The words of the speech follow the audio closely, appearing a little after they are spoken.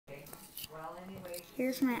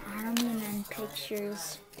Here's my army men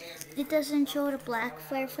pictures. It doesn't show the black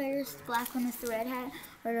firefighters, the black one with the red hat,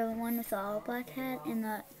 or the one with the all black hat, and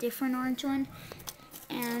the different orange one.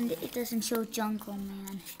 And it doesn't show Jungle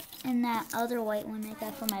Man. And that other white one I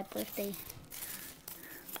got for my birthday.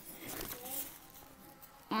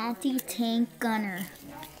 Anti-tank gunner,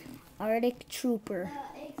 Arctic trooper,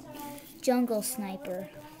 jungle sniper,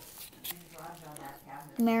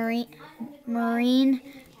 marine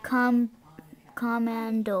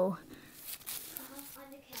commando,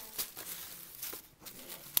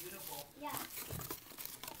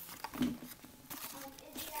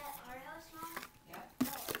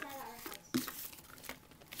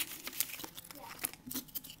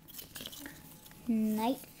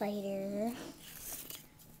 night fighter,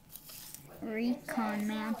 recon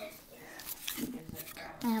man.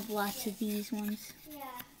 I have lots of these ones.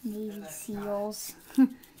 Navy SEALs.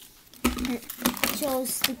 It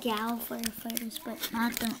shows the gal firefighters, but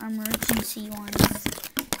not the emergency ones.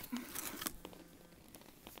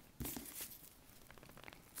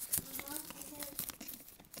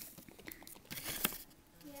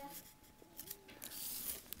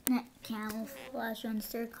 That camouflage ones,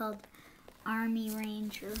 they're called Army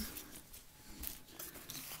Ranger.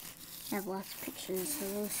 I have lots of pictures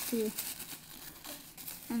of those too.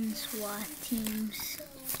 And SWAT teams.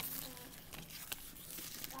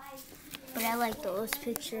 But I like those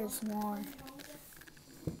pictures more.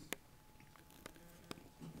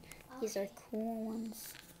 These are cool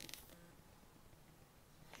ones.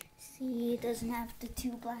 See, it doesn't have the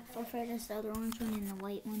two black firefighters, the other orange one and the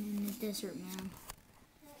white one, and the desert man.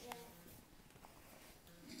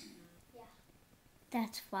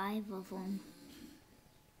 That's 5 of them.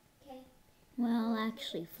 Well,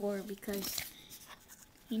 actually 4, because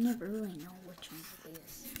you never really know which one it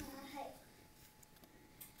is.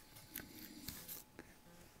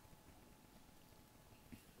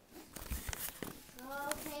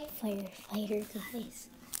 Firefighter guys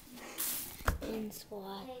and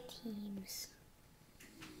SWAT teams.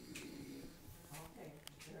 Okay,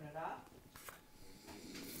 turn it up.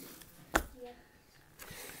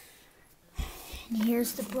 And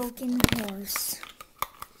here's the broken horse.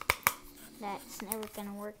 That's never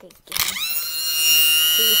gonna work again.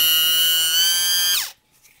 See?